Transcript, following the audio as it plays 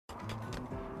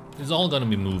It's all gonna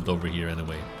be moved over here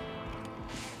anyway.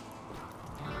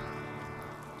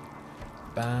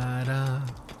 Ba-da.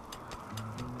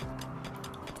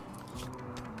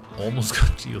 Almost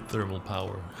got geothermal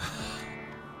power.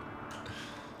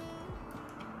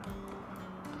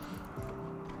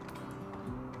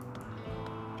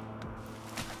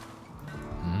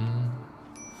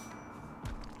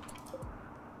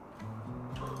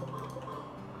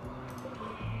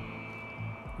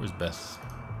 Where's Beth?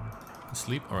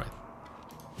 Asleep? Alright.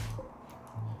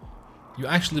 You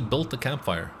actually built the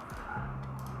campfire.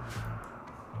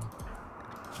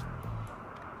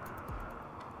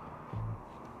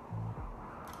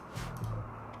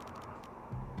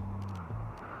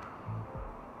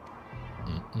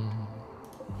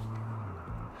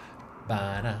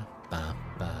 Ba-da,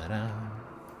 ba-ba-da.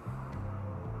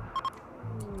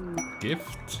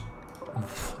 Gift?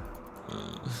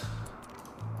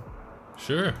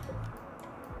 Sure.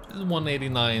 This is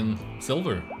 189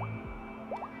 silver.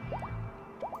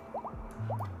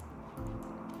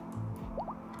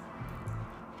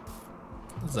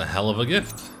 That's a hell of a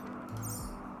gift.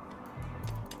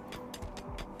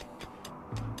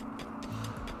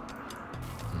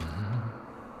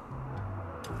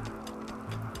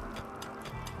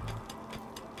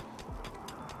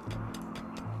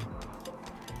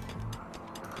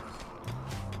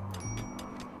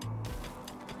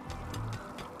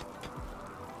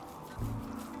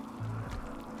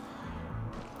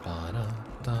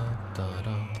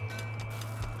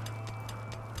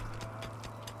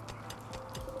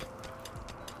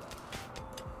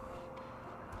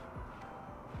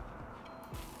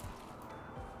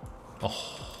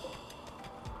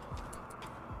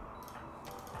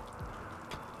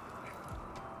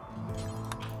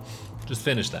 Just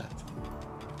finish that.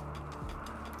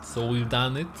 So we've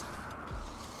done it.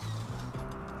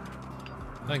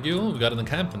 Thank you. We got an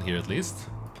encampment here at least.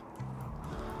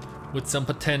 With some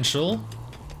potential.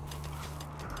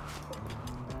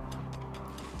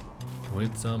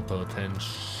 With some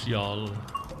potential.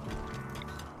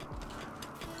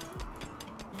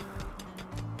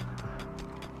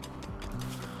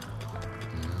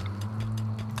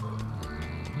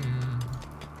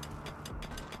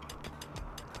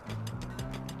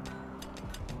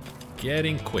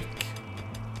 Getting quick.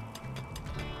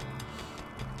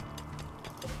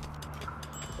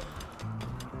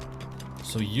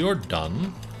 So you're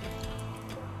done.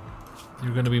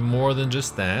 You're gonna be more than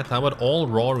just that. How about all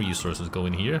raw resources go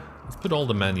in here? Let's put all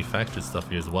the manufactured stuff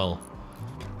here as well.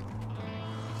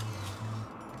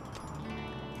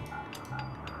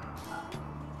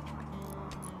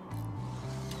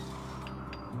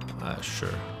 Sure.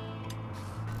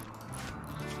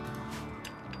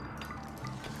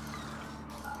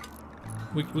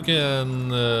 We can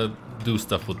do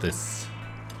stuff with this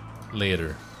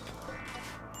later.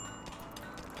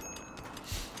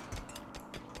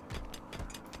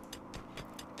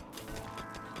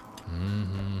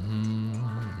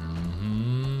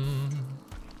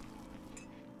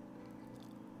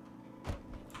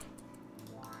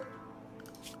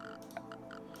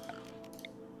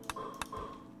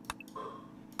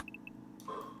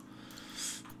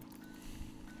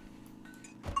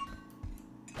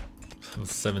 I was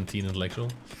 17 intellectual.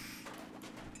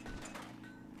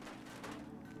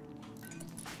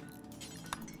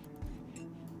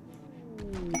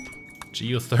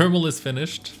 Geothermal is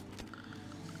finished.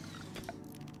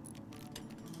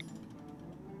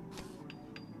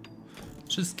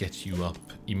 Just get you up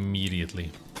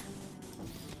immediately.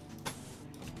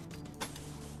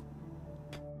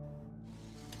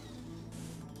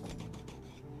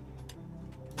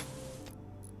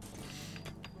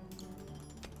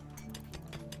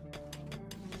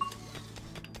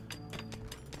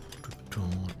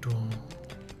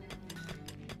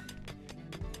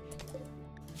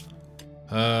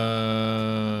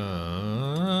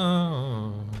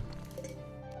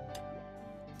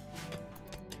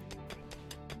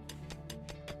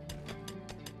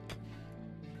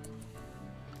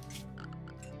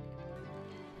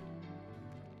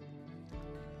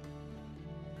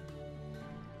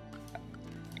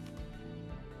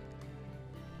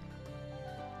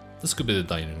 This could be the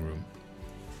dining room.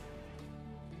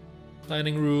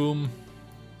 Dining room.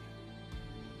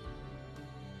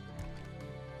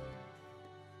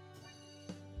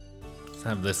 Let's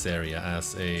have this area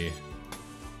as a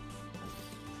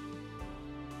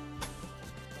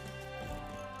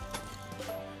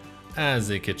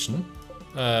kitchen.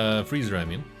 Freezer, I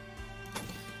mean.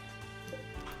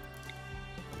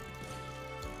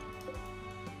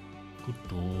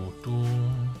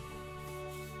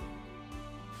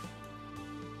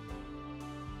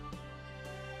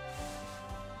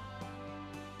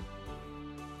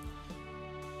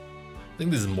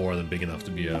 think this is more than big enough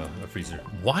to be a freezer.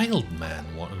 Wild men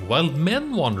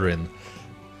wandering.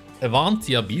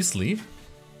 Evantia Beasley.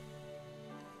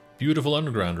 Beautiful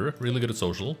undergrounder, really good at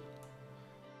social.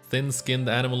 Thin-skinned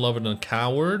animal lover and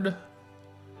coward.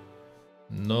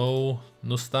 No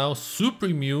Nostal. Super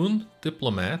immune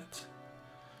diplomat.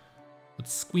 But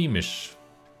squeamish.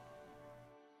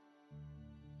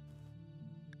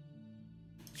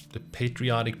 The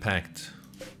Patriotic Pact.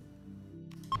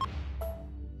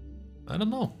 I don't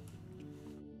know.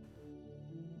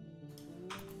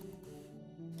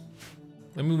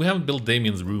 I mean, we haven't built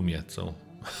Damien's room yet, so...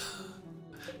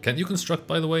 Can you construct,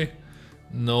 by the way?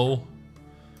 No.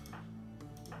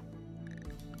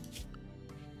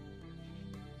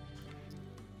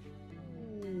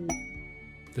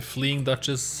 The Fleeing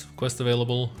Duchess, quest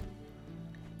available.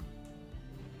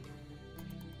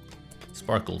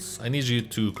 Sparkles, I need you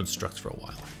to construct for a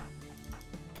while.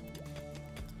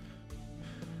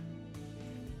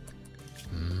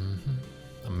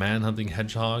 A man-hunting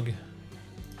hedgehog.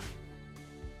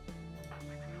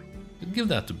 I'd give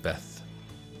that to Beth.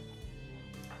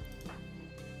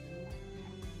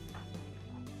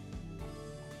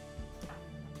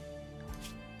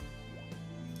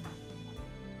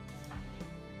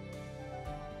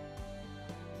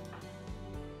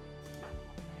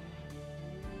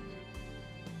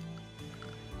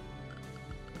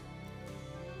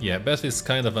 Yeah, Beth is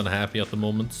kind of unhappy at the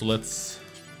moment, so let's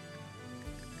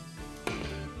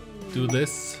do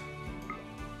this.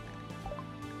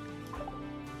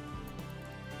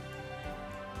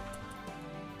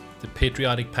 The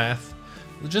Patriotic Path.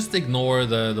 Just ignore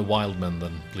the wild men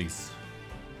then, please.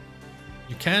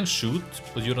 You can shoot,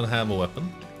 but you don't have a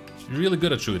weapon. You're really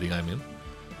good at shooting, I mean.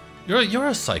 You're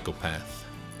a psychopath.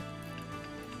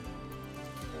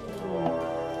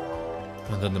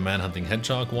 And then the man-hunting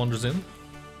hedgehog wanders in.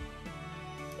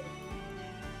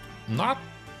 Not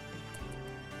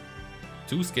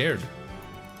too scared.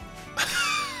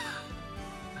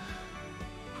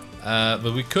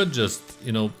 But we could just,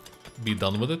 you know, be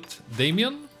done with it.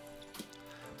 Damien?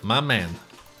 My man.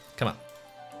 Come on.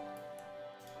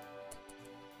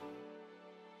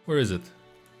 Where is it?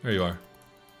 There you are.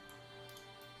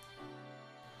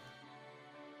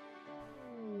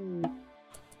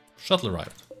 Shuttle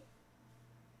arrived.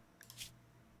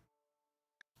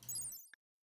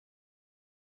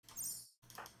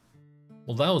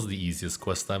 Well, that was the easiest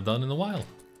quest I've done in a while.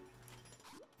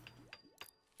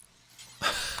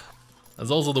 That's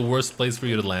also the worst place for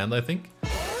you to land, I think.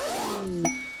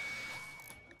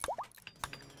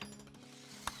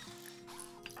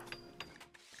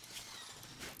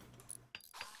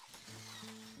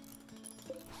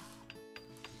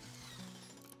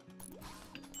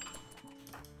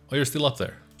 Oh, you're still up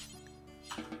there.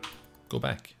 Go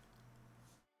back.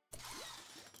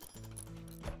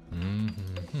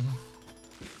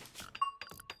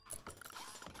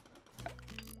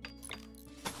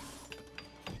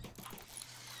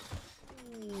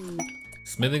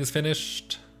 Smithing's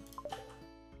finished.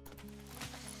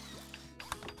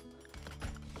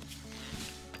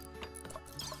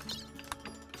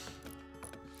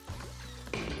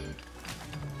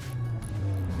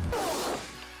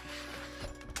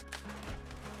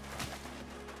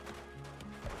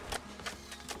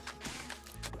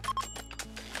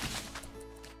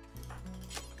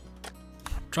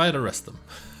 Try to arrest them.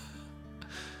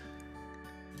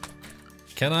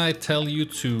 Can I tell you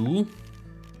to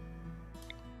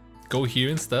go here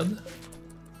instead?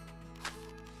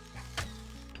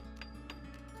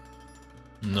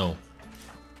 No.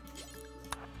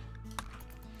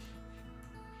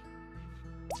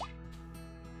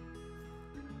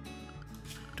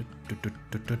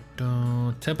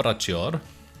 Temperature.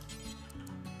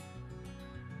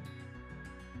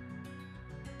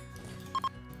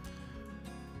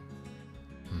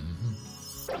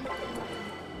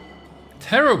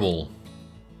 Terrible.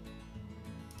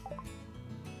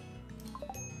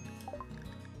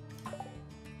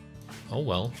 Oh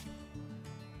well.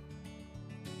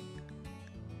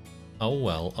 Oh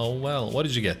well, oh well. What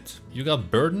did you get? You got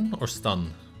burden or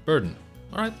stun? Burden.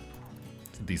 Alright.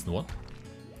 It's a decent one.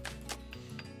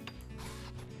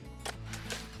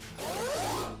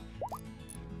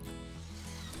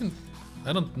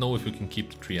 I don't know if we can keep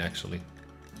the tree actually.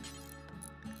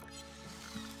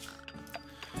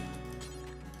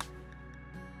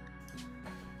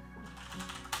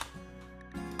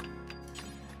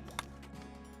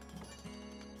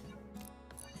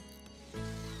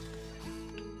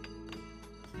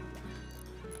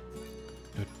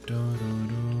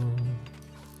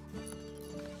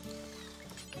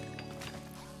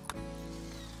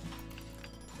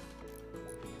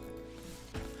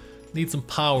 Need some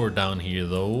power down here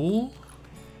though.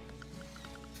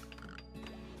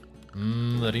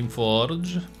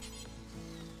 Rimworld.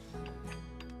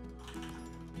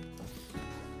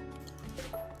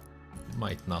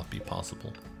 Might not be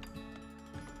possible.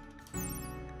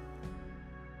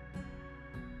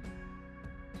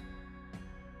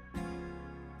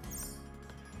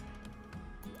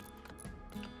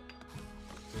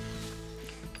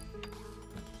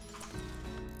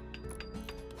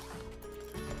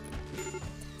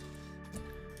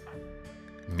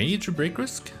 Major break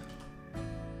risk?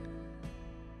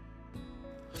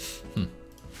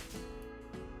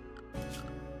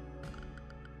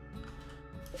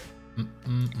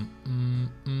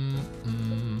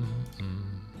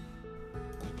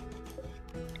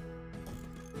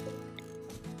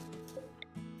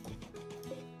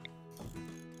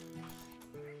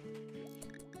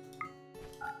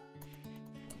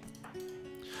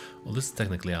 Well, this is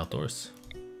technically outdoors.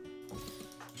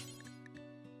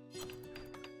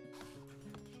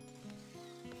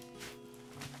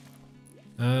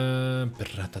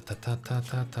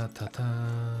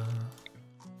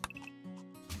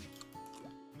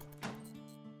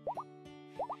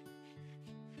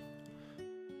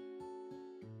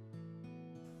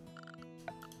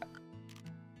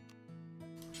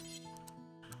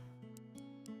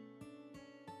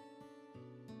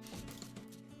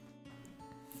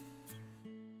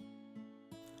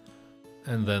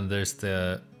 And then there's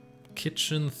the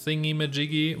kitchen thingy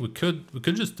majiggy. We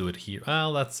could just do it here.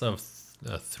 Well, that's a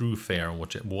through fair,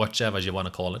 whichever you want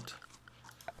to call it.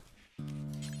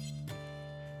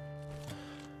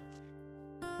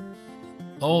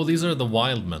 Oh, these are the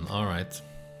wild men. All right.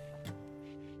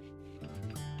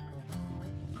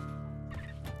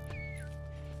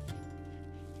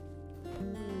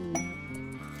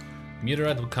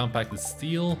 Meteorite will compact the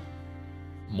steel.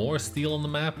 More steel on the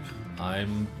map.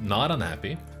 I'm not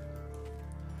unhappy.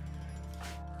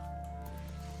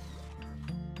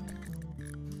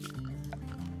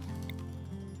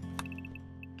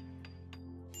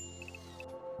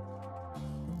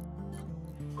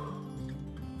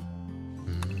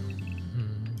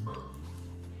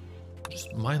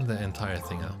 Just mine the entire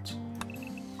thing out.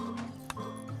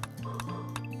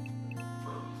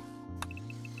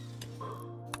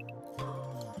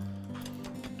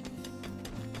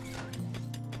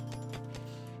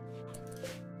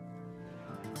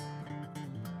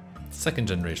 Second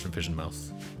generation fission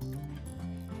mouse.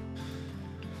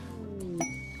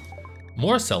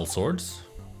 More cell swords.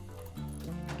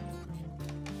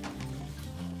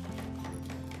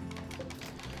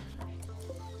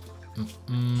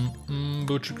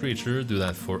 Butcher creature, do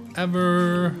that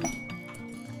forever.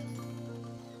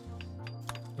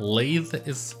 Lathe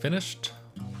is finished.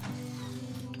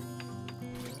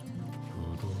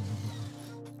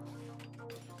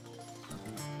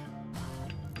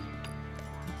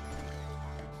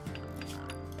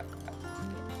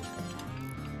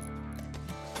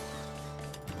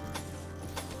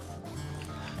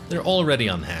 They're already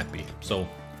unhappy, so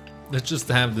let's just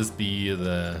have this be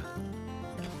the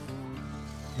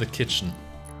kitchen.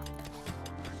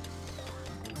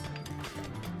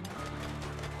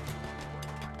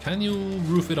 Can you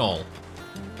roof it all?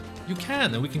 You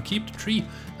can, and we can keep the tree.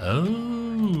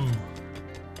 Oh.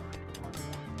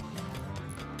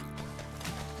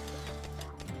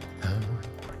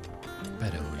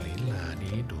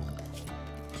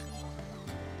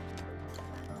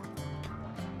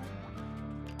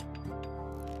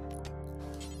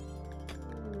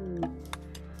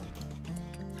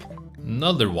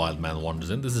 Another wild man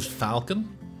wanders in. This is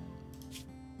Falcon.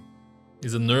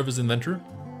 He's a nervous inventor.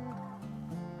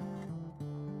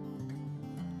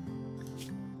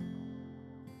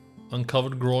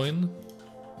 Uncovered groin,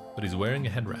 but he's wearing a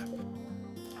head wrap.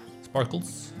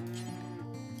 Sparkles.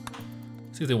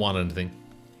 See if they want anything.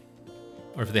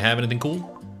 Or if they have anything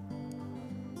cool.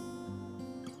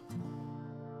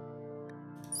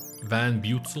 Van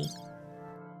Butzel.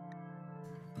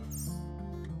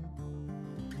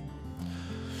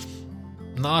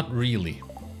 Not really.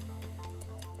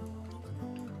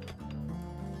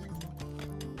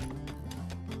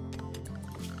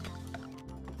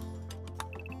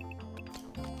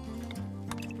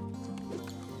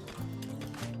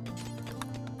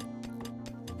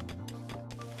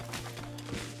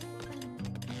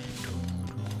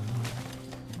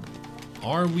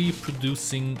 Are we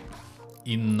producing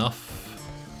enough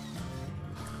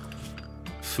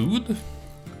food?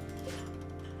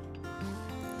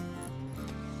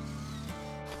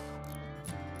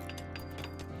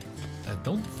 I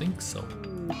don't think so.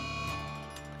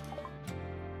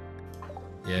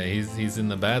 Yeah, he's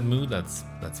in a bad mood. That's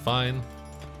fine.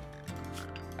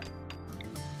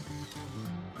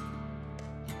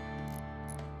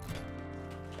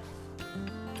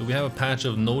 Do we have a patch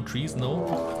of no trees?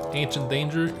 No. Ancient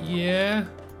danger? Yeah.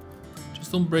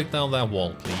 Just don't break down that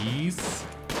wall, please.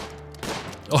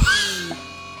 Oh.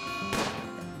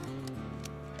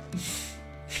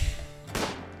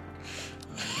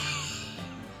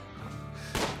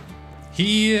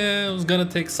 He was gonna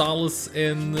take solace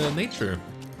in nature.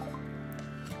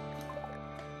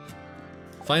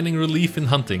 Finding relief in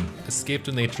hunting. Escape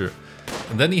to nature.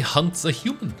 And then he hunts a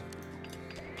human.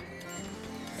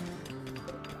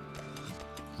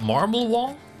 Marble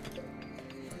wall?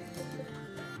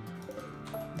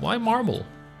 Why marble?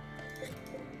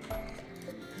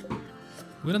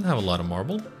 We don't have a lot of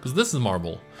marble, because this is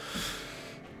marble.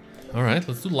 Alright,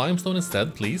 let's do limestone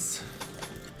instead, please.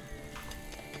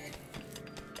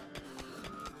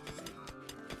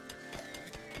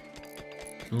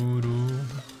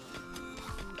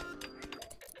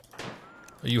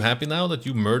 Are you happy now that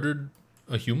you murdered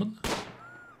a human?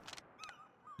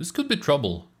 This could be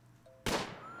trouble.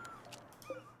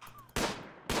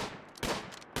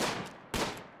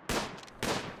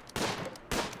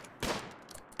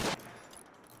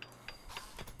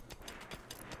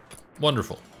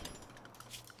 Wonderful.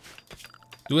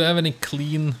 Do we have any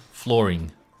clean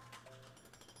flooring?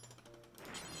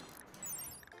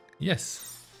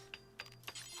 Yes.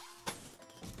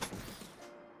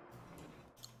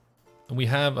 And we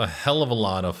have a hell of a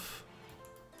lot of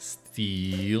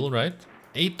steel, right?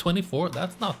 824,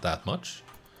 that's not that much.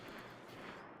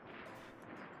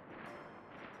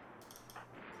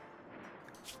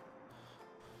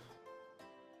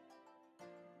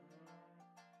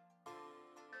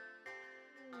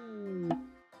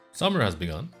 Summer has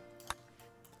begun.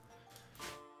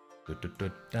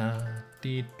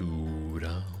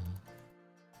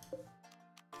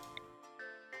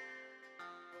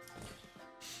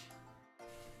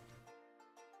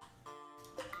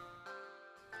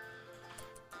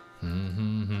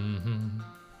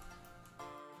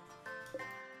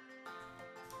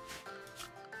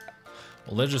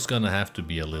 Well, they're just gonna have to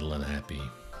be a little unhappy.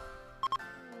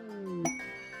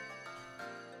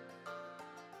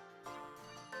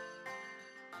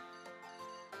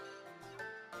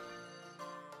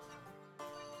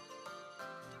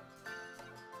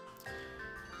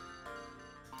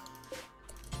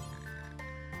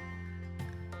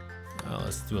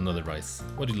 Let's do another rice.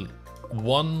 What do you...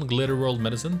 One Glitter World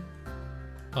medicine?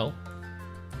 Well.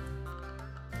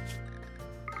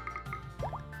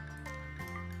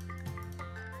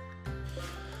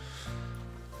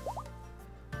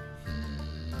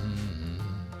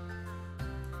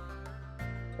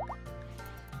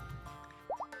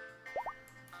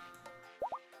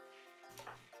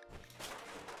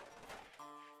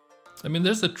 I mean,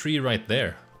 there's a tree right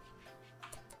there.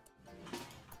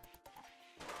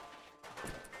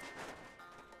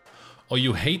 Oh,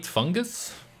 you hate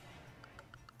fungus?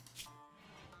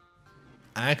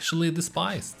 Actually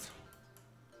despised.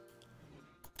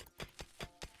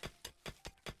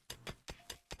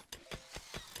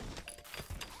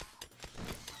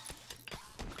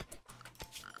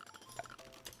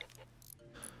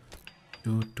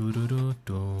 Do do do do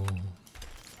do.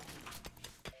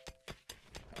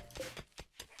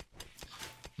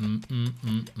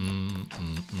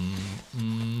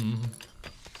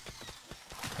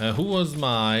 Who was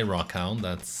my rockhound?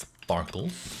 That's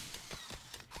Sparkles.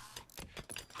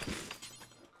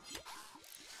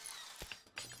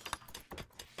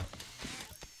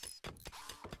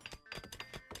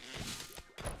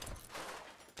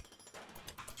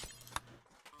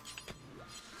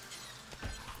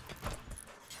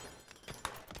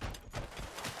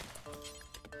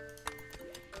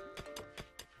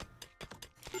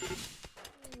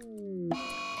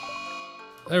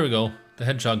 There we go. The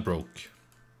hedgehog broke.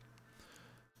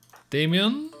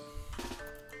 Damien?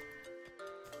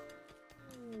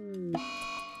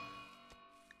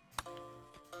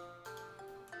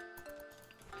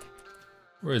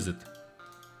 Where is it?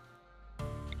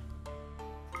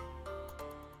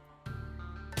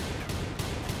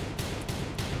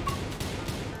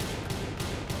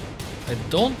 I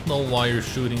don't know why you're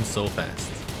shooting so fast.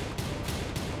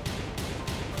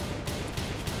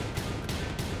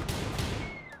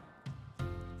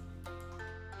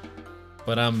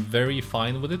 But I'm very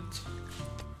fine with it.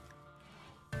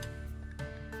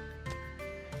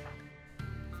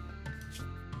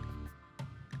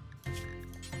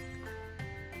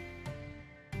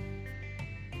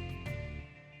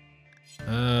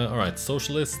 Alright,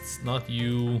 socialists, not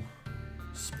you.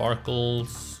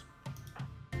 Sparkles.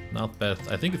 Not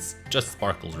Beth. I think it's just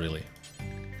Sparkles, really.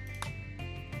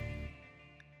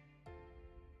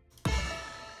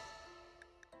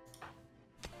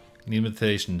 Need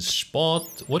meditation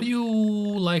spot. What do you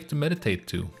like to meditate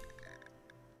to?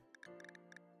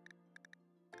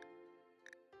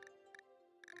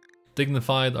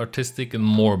 Dignified, artistic, and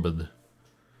morbid.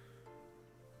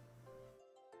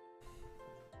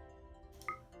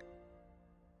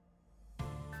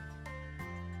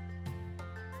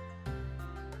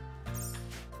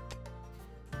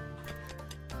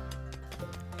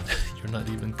 You're not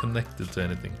even connected to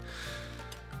anything.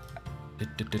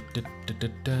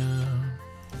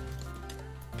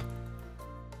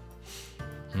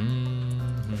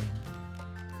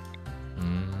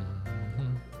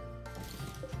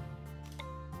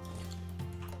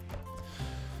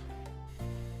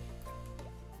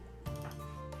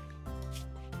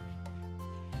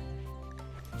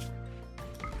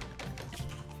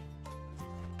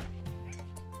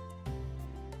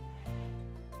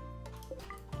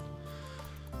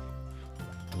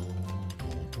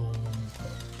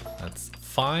 That's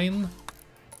fine.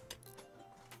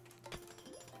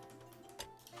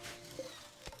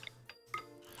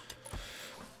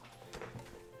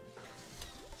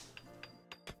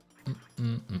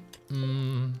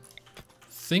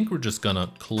 Think we're just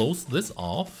gonna close this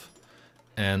off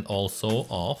and also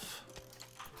off.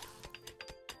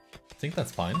 I think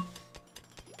that's fine.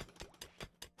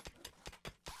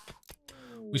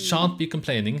 We shan't be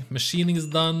complaining. Machining is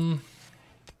done.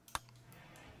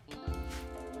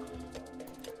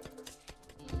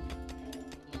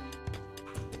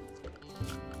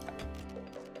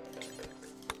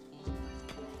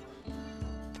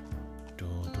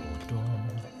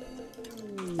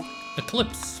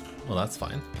 Eclipse. Well, that's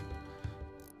fine.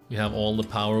 We have all the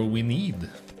power we need,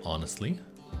 honestly.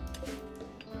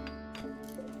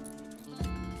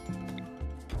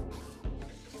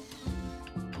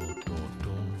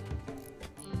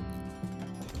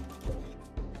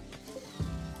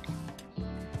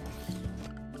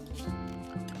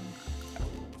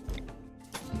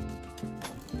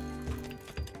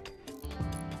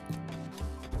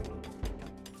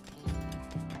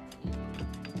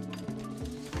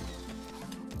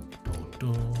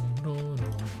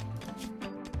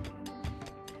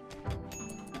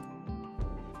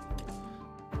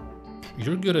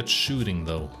 You're good at shooting,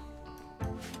 though.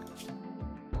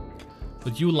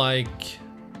 But you like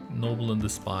noble and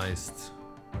despised.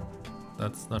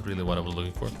 That's not really what I was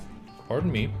looking for.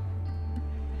 Pardon me.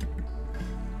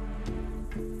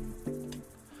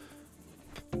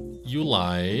 You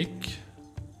like...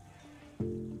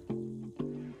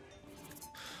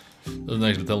 Doesn't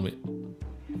actually tell me.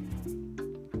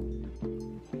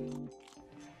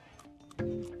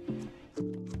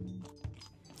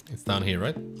 It's down here,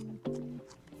 right?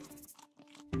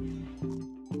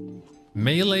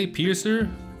 Melee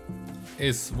piercer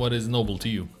is what is noble to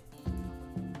you.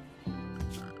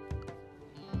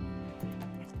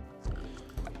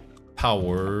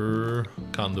 Power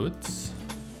conduits.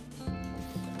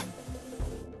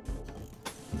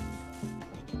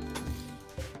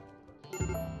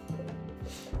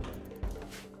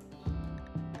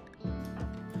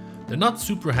 They're not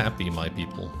super happy, my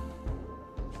people.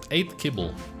 8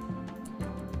 kibble.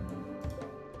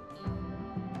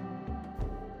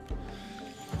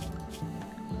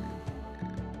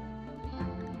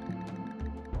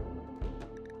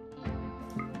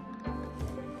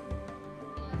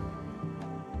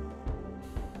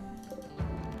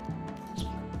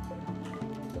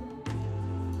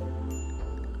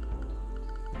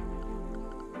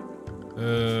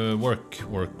 Work.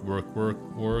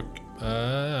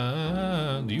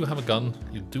 Do you have a gun?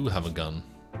 You do have a gun.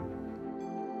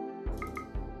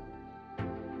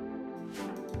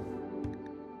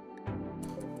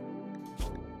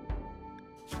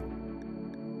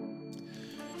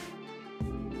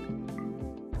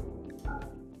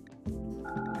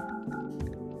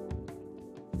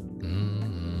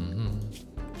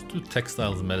 Let's do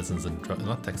textiles, medicines, and drugs.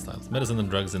 Not textiles, medicine and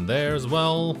drugs in there as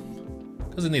well.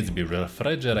 Because it needs to be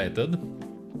refrigerated.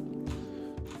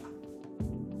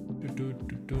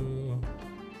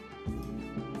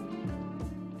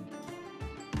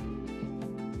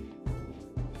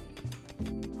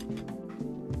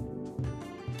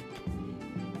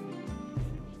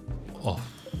 Oh.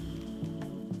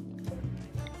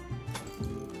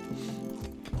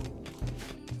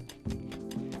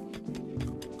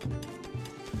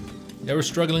 Yeah, we're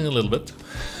struggling a little bit.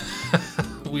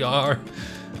 We are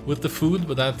with the food,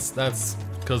 but that's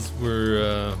because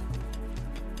we're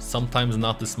sometimes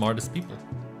not the smartest people.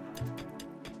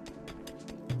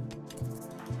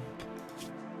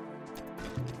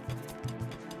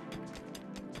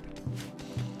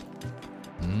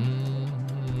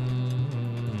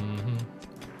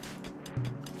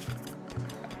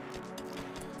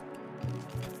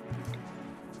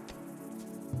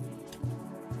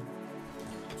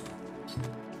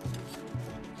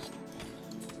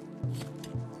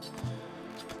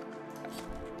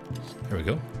 Here we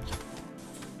go.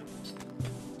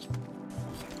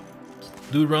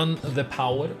 Do run the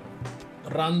power.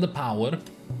 Run the power.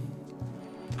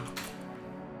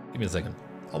 Give me a second.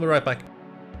 I'll be right back.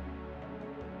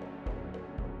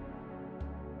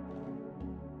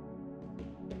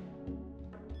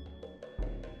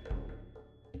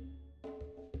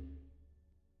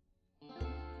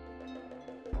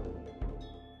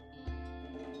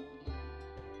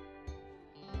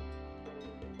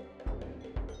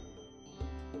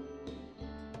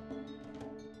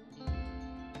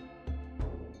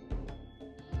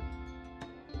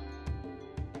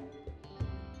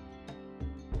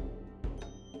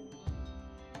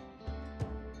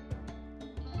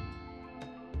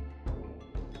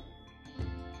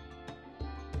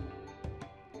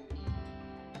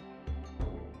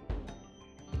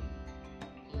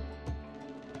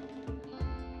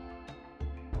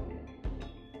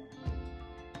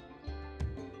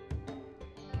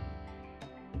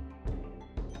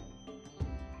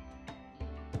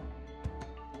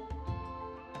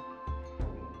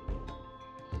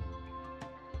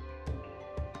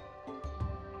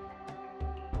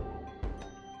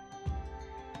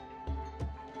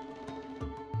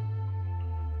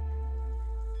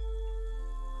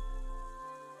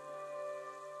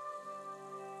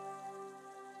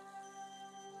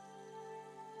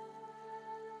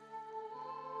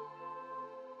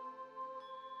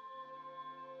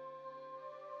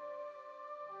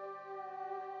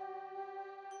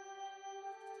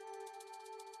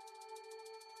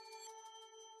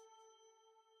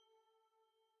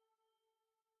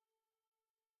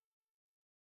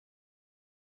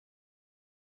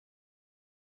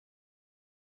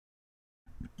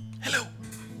 Hello.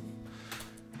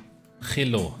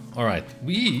 Hello. All right.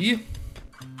 We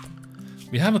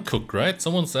have a cook, right?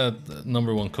 Someone's at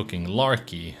 #1 cooking.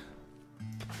 Larky.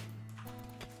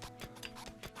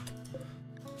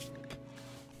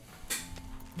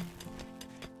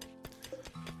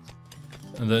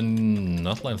 And then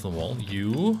not lines on the wall.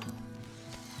 You.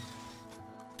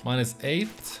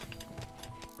 -8.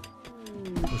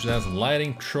 We should have some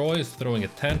lighting. Troy is throwing a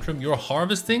tantrum. You're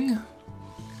harvesting?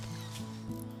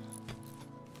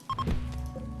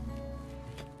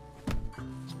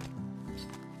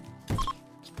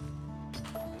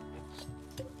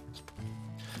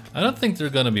 I don't think they're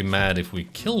gonna be mad if we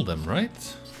kill them,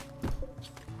 right?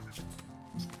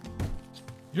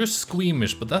 You're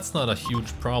squeamish, but that's not a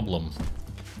huge problem.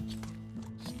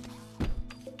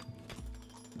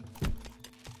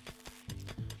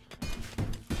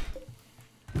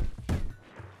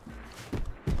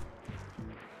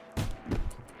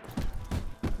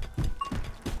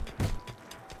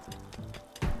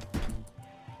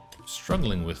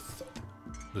 Struggling with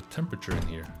the temperature in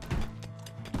here,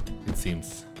 it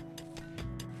seems.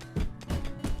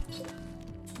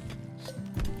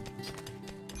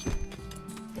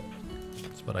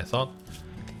 That's what I thought.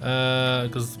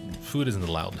 Because food isn't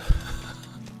allowed.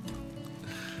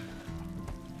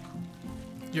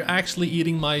 You're actually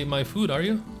eating my food, are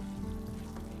you?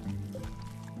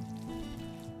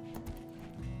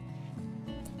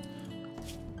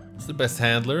 It's the best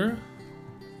handler.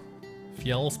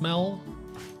 Fjell smell.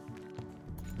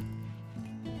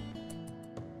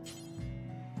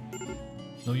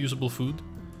 No usable food.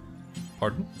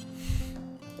 Pardon?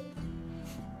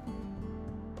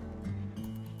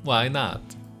 Why not?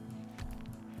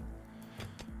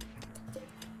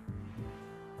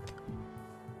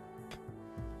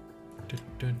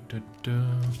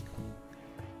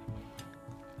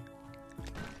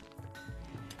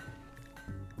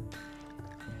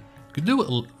 Could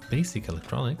do basic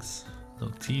electronics. No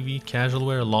TV, casual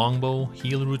wear, longbow,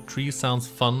 heal root tree sounds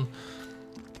fun.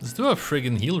 Let's do a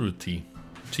friggin' heal root tea.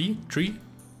 Tree?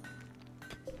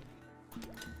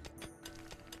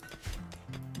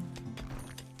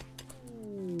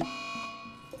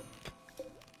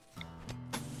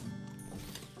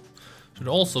 Should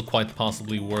also quite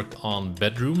possibly work on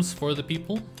bedrooms for the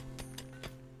people.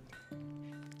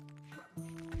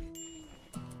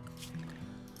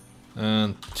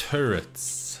 And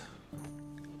turrets.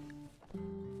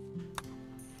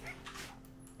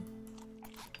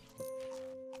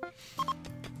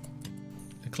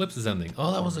 Eclipse is ending.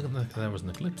 Oh, that was an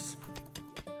eclipse.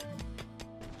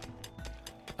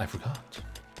 I forgot.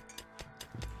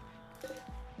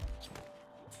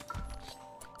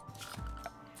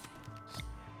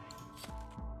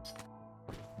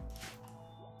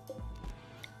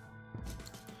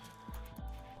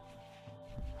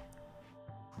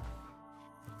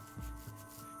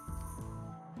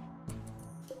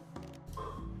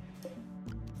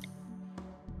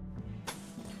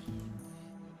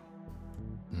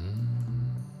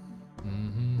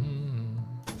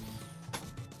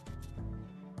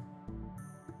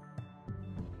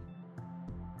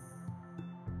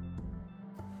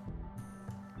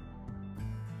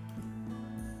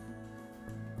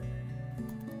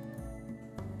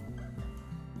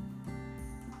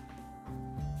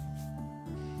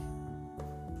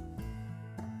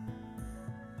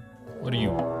 What are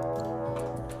you?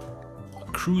 A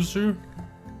cruiser?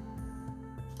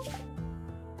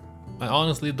 I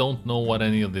honestly don't know what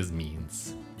any of this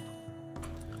means.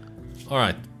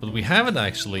 Alright, but we haven't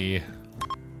actually...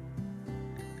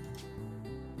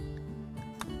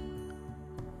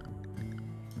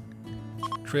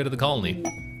 created the colony.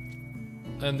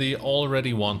 And they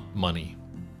already want money.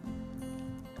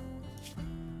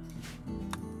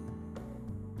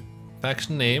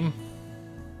 Faction name.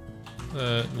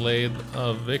 Glade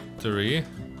of Victory.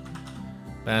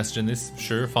 Bastion is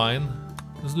sure fine.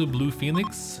 Let's do Blue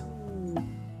Phoenix.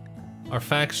 Our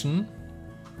faction.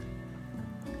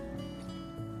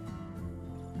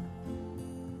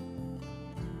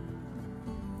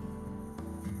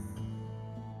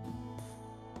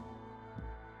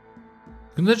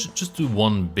 Let's just do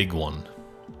one big one.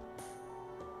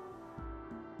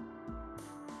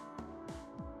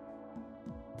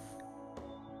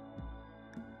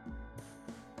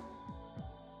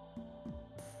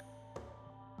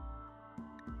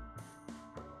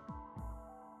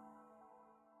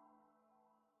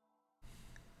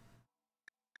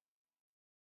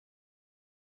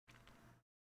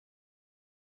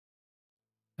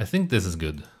 I think this is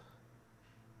good.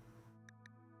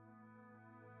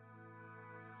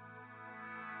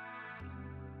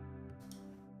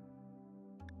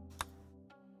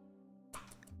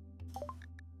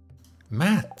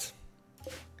 Matt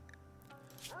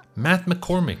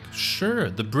McCormick,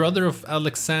 sure, the brother of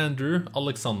Alexander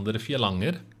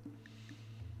Fjellanger.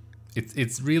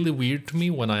 It's really weird to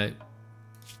me when I,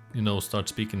 you know, start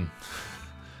speaking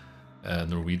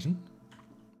Norwegian.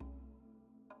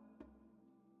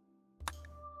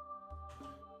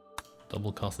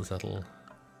 Double cost to settle.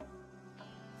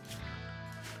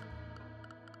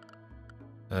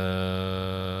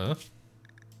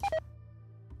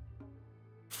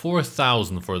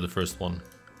 4,000 for the first one.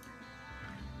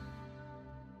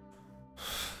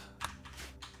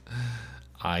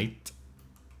 Aight.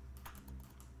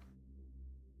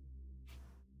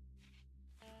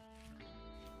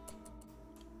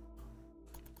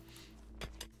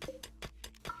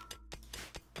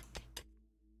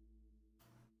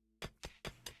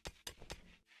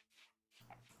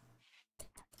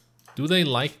 Do they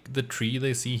like the tree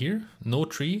they see here? No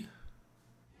tree?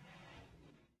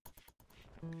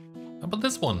 How about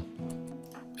this one?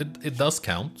 It does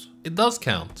count. It does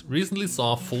count. Recently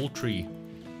saw a full tree.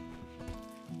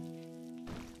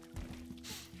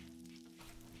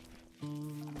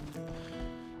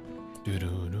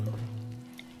 Doo-doo-doo.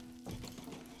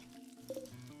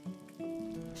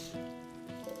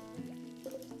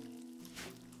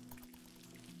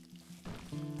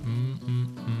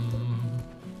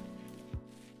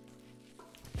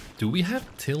 Do we have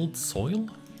tilled soil?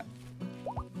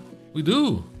 We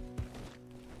do!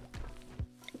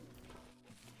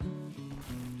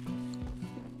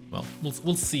 Well,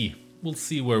 we'll see. We'll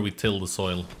see where we till the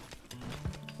soil.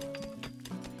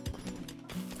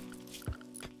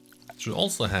 Should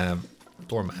also have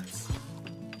doormats.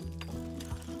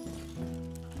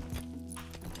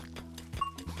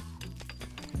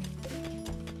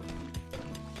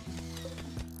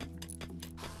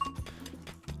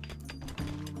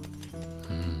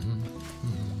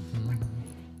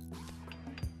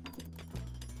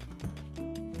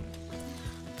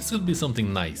 This could be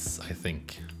something nice, I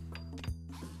think.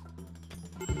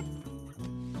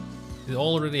 It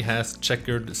already has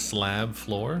checkered slab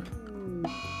floor.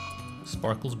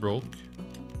 Sparkles broke.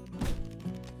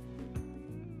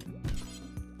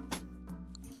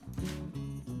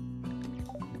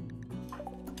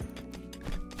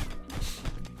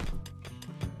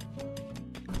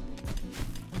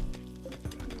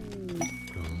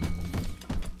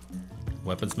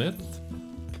 Weaponsmith.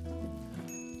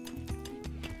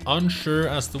 Unsure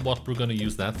as to what we're gonna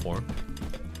use that for.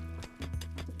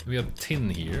 We have tin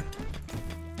here.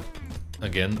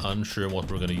 Again, unsure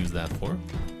what we're gonna use that for.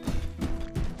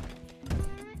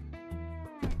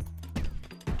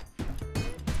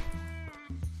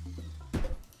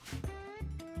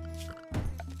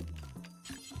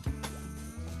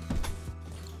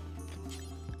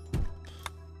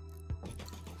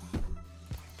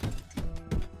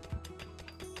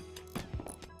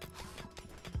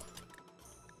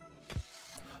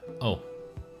 Oh.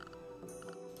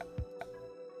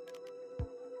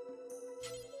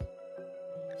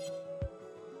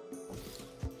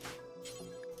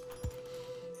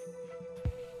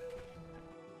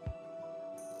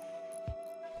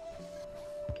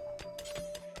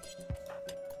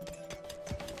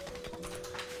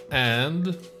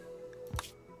 And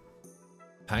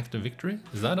Pact of Victory?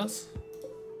 Is that us?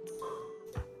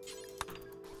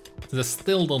 I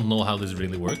still don't know how this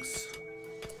really works.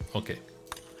 Okay.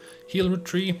 Heal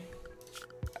tree.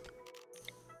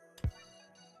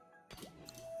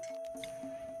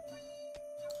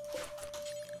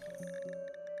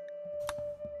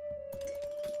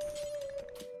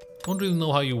 Don't really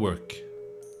know how you work.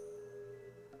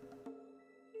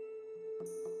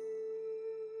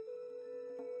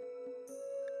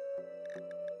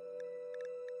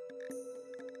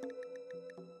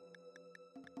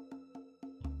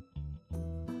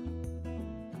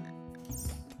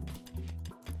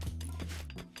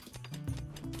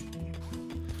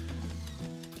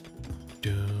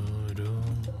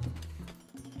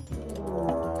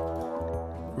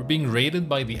 We're being raided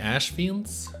by the Ash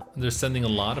Fiends. They're sending a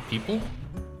lot of people.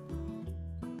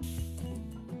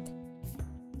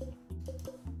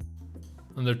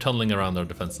 And they're tunneling around our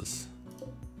defenses.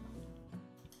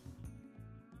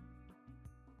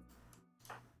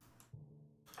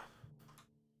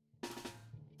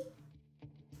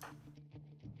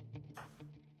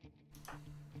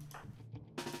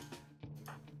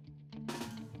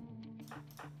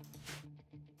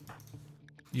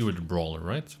 You were the brawler,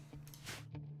 right?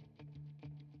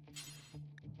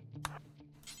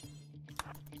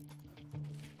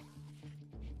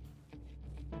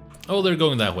 Oh, they're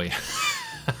going that way.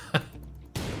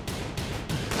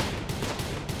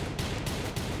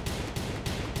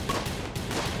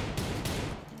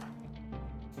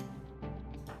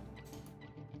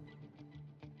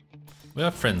 We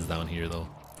have friends down here, though.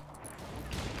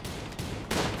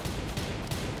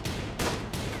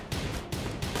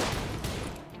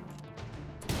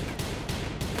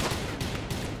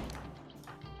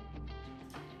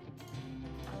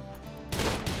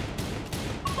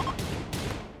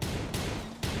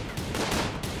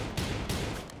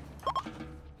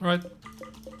 All right.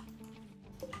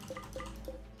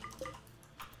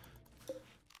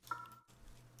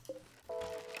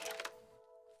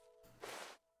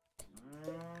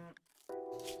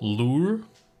 Lure?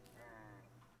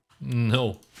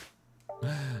 No.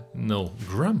 No.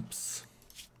 Grumps.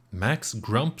 Max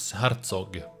Grumps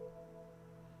Herzog.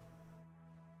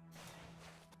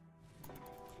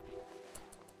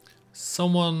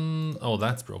 Someone... Oh,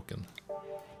 that's broken.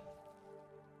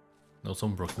 No,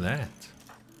 someone broke that.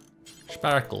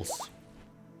 Sparkles.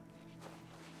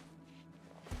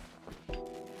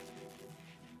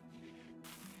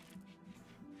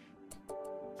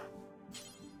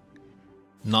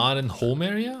 Not in home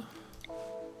area?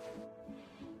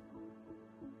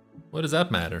 What does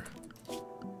that matter?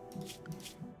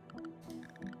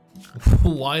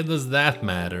 Why does that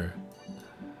matter?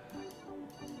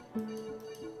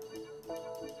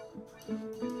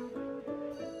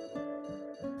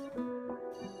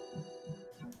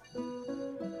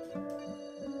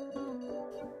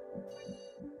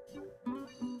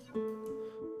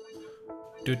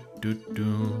 Do do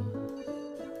do.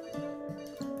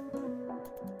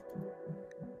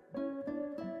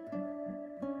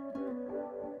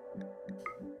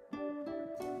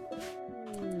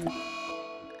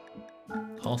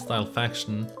 Hostile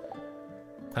faction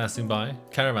passing by,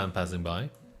 caravan passing by.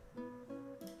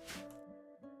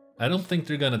 I don't think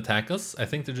they're gonna attack us. I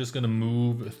think they're just gonna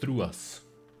move through us.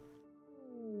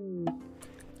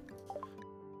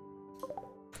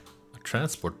 A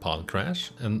transport pod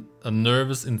crash and a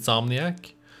nervous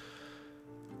insomniac.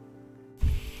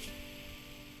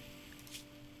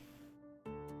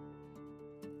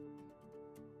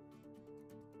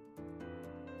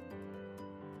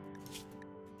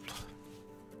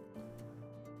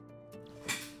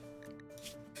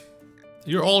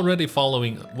 You're already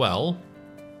following well.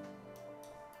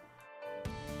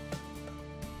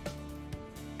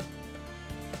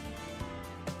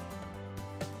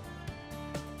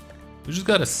 We just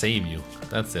gotta save you.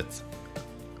 That's it.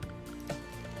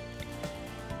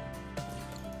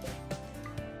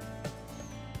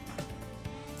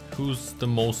 Who's the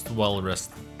most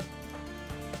well-rested?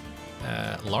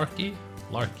 Larky?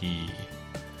 Larky.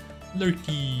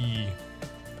 Larky.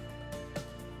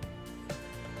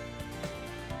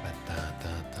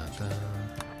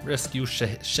 Rescue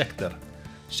Schechter.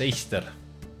 Schechter.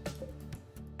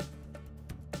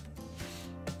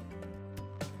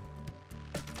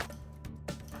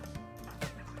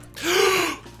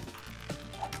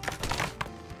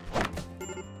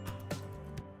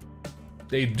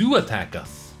 They do attack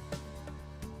us.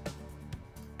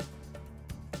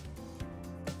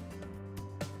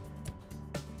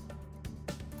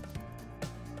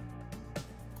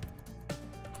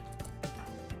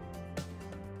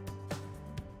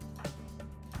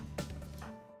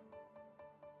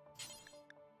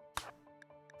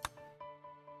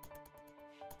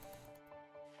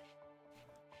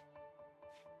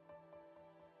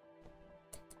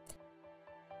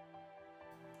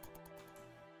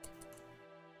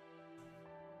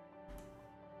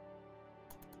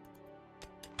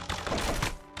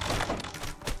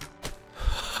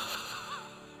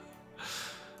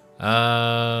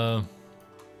 Don't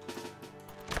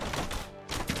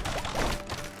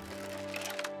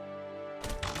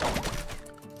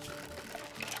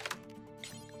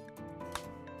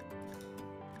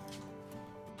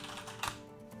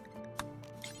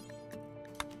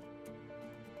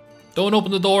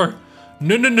open the door!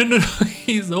 No, no, no, no, no.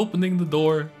 He's opening the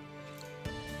door.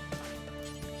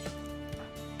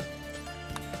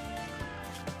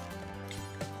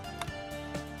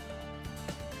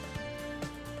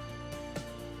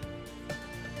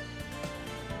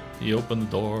 He opened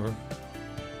the door.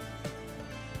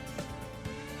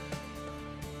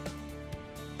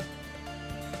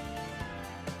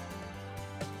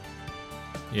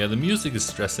 Yeah, the music is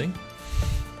stressing.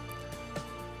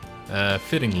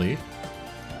 Fittingly.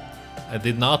 I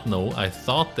did not know. I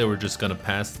thought they were just gonna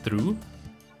pass through.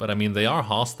 But I mean, they are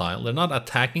hostile. They're not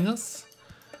attacking us.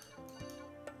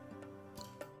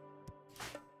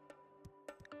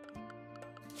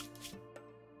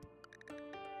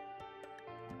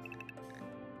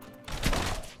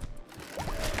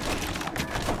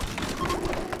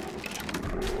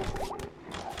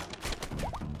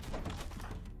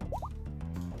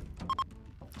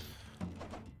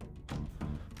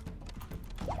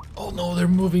 Oh no, they're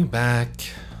moving back.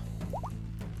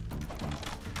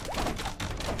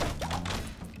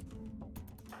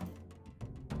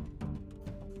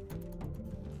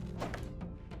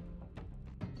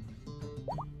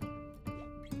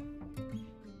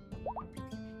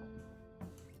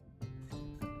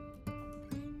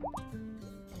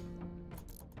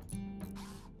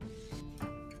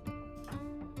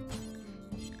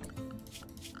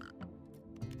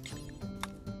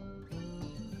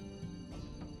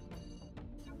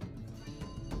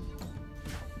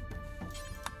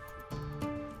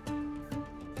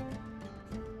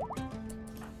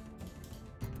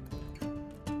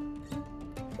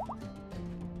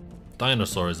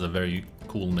 Dinosaur is a very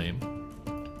cool name.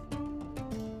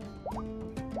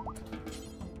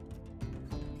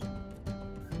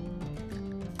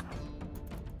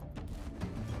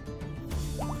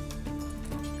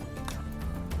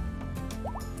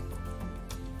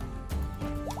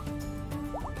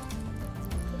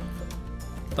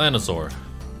 Dinosaur.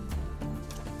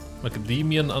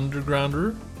 Macadamian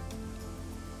undergrounder.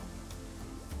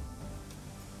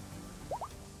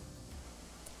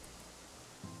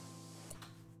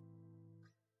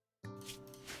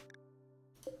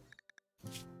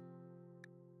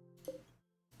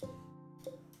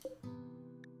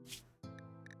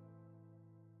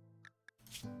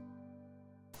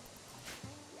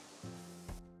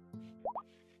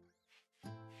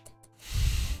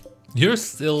 You're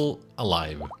still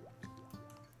alive.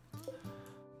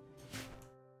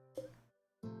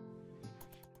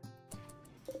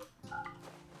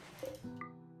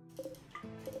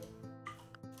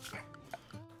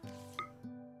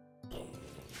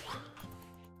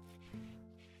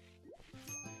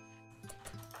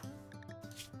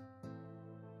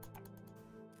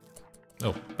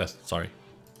 Oh, best, sorry.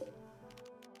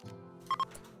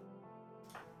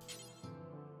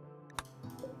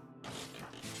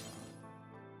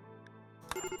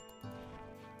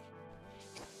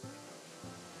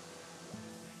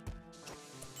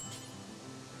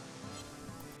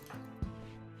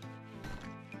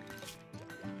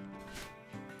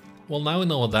 Well, now we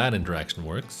know how that interaction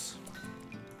works.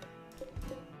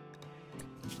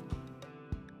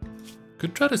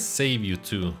 Could try to save you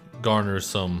to garner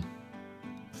some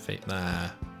fate. Nah.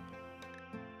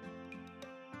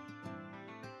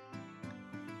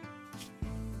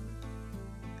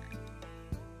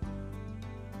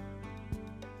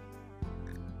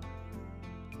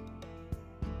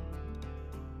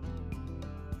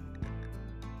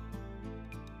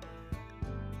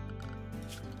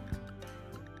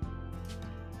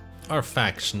 Our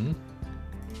faction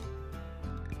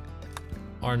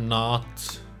are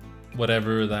not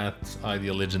whatever that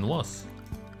ideology was.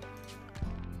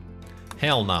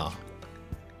 Hell nah.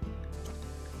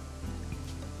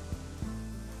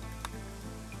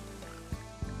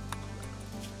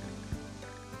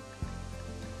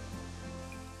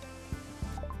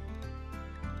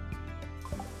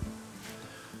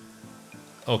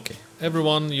 Okay,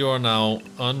 everyone, you are now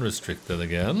unrestricted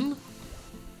again.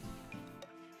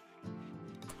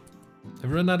 Have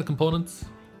we run out of components?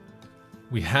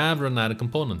 We have run out of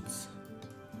components.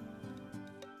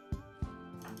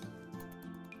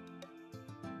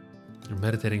 You're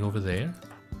meditating over there?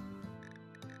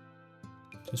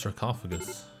 The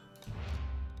sarcophagus.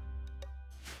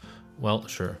 Well,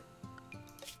 sure.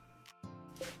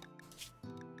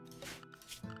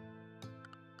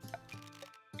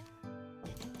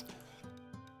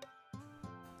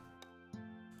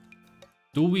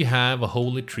 Do we have a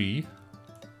holy tree?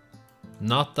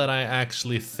 Not that I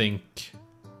actually think...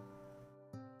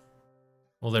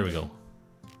 Well, there we go.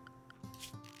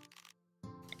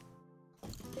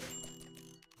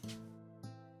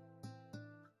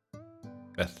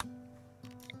 Beth.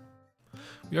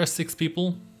 We are 6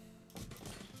 people.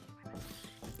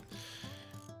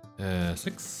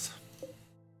 6.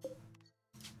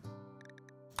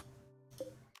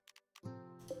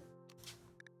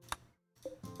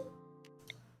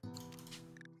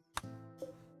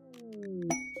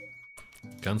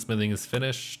 Gunsmithing is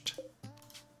finished.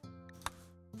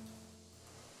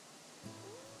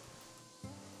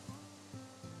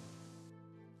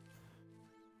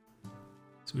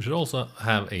 So we should also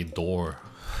have a door.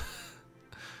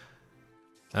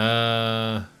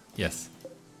 Yes.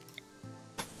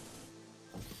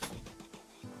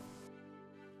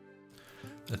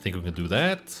 I think we can do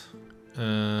that.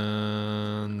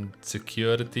 And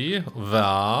security.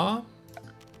 Va.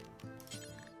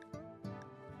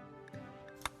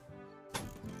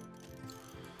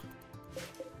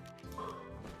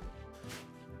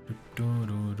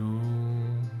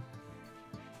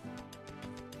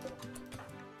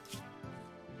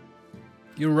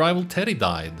 Your rival Teddy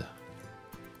died.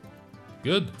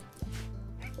 Good.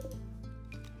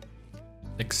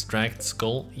 Extract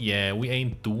skull. Yeah, we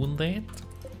ain't doing that.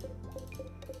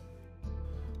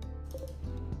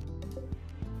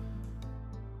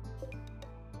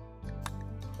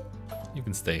 You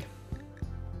can stay.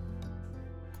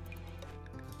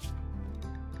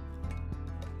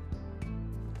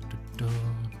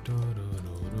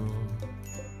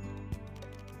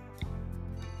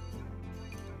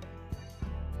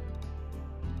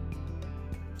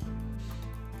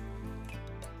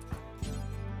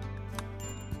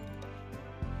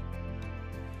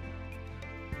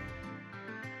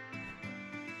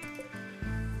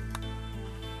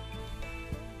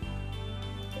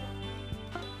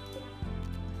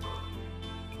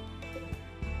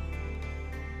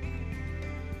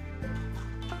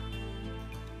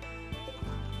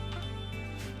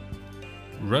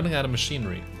 Running out of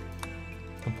machinery.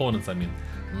 Components, I mean.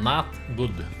 Not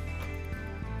good.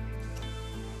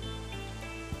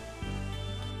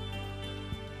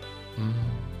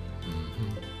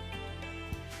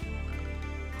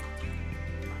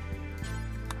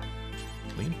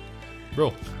 Clean.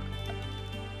 Bro.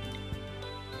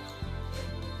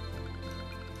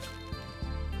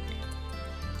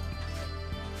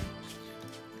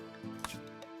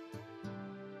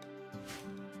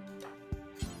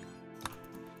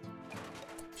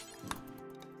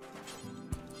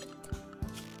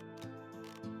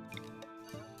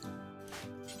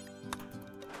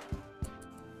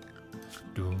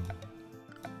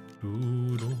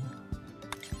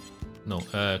 No,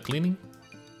 cleaning.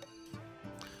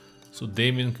 So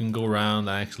Damien can go around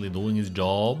actually doing his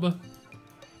job.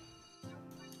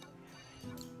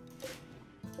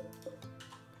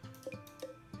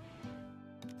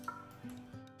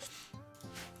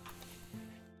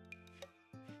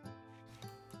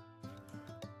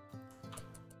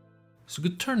 So we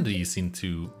could turn these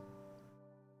into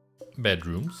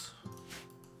bedrooms.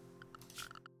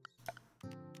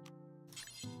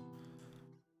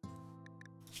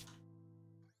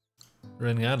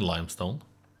 Running out of limestone.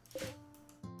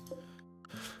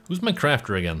 Who's my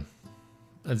crafter again?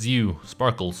 That's you,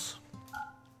 Sparkles.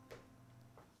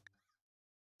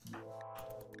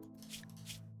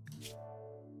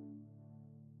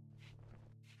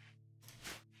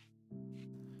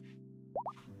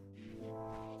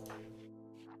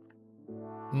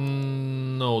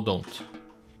 No, don't.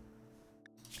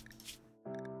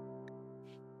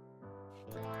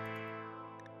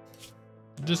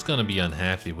 I'm just gonna be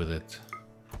unhappy with it.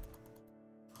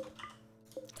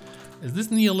 Is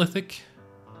this Neolithic?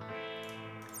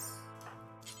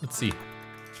 Let's see.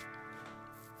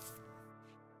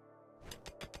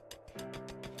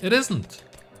 It isn't.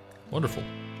 Wonderful.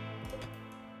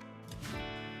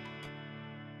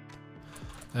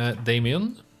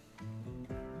 Damien.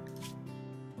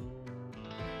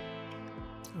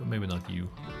 Oh, maybe not you.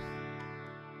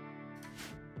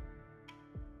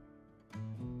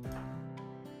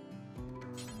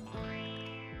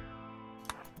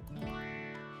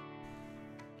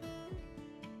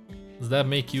 Does that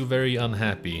make you very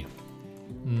unhappy?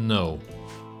 No.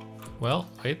 Well,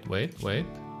 wait.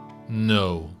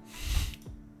 No.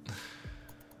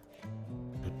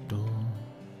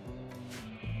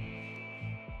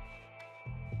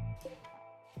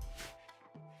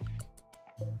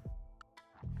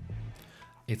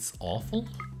 It's awful?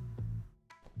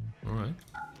 Alright.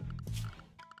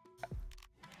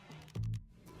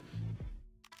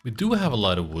 We do have a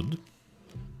lot of wood.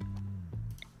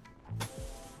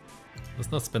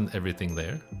 Let's not spend everything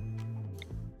there.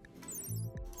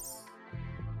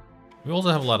 We also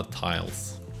have a lot of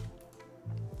tiles.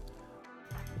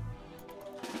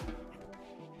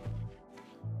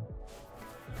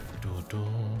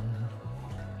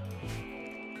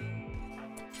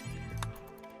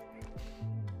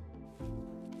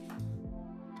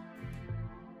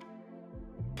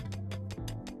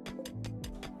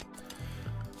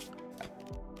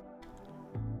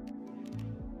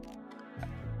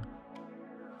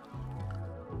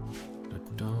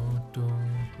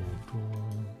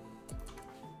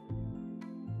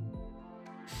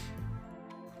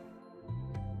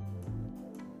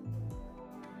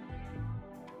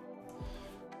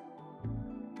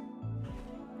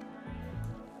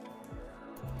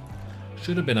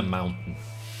 Should have been a mountain.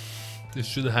 This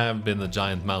should have been a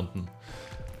giant mountain.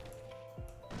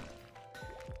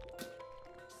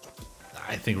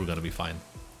 I think we're gonna be fine.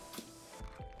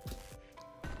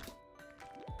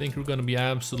 I think we're gonna be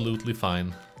absolutely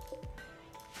fine.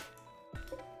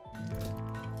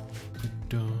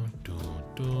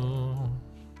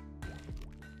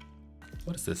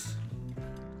 What is this?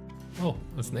 Oh,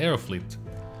 it's an aero fleet.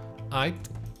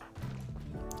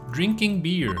 Drinking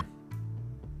beer.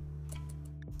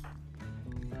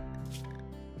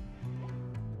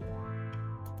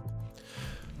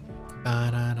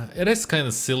 It is kind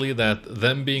of silly that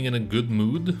them being in a good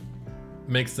mood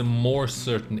makes them more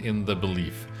certain in the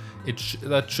belief.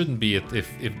 That shouldn't be it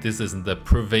if this isn't the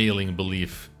prevailing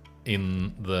belief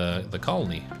in the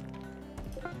colony,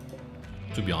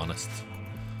 to be honest.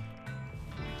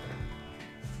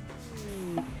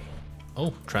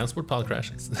 Oh, transport pod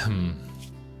crashes.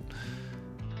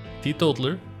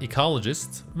 Teetotaler,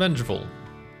 ecologist, vengeful.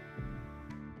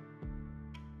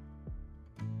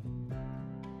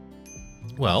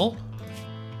 Well,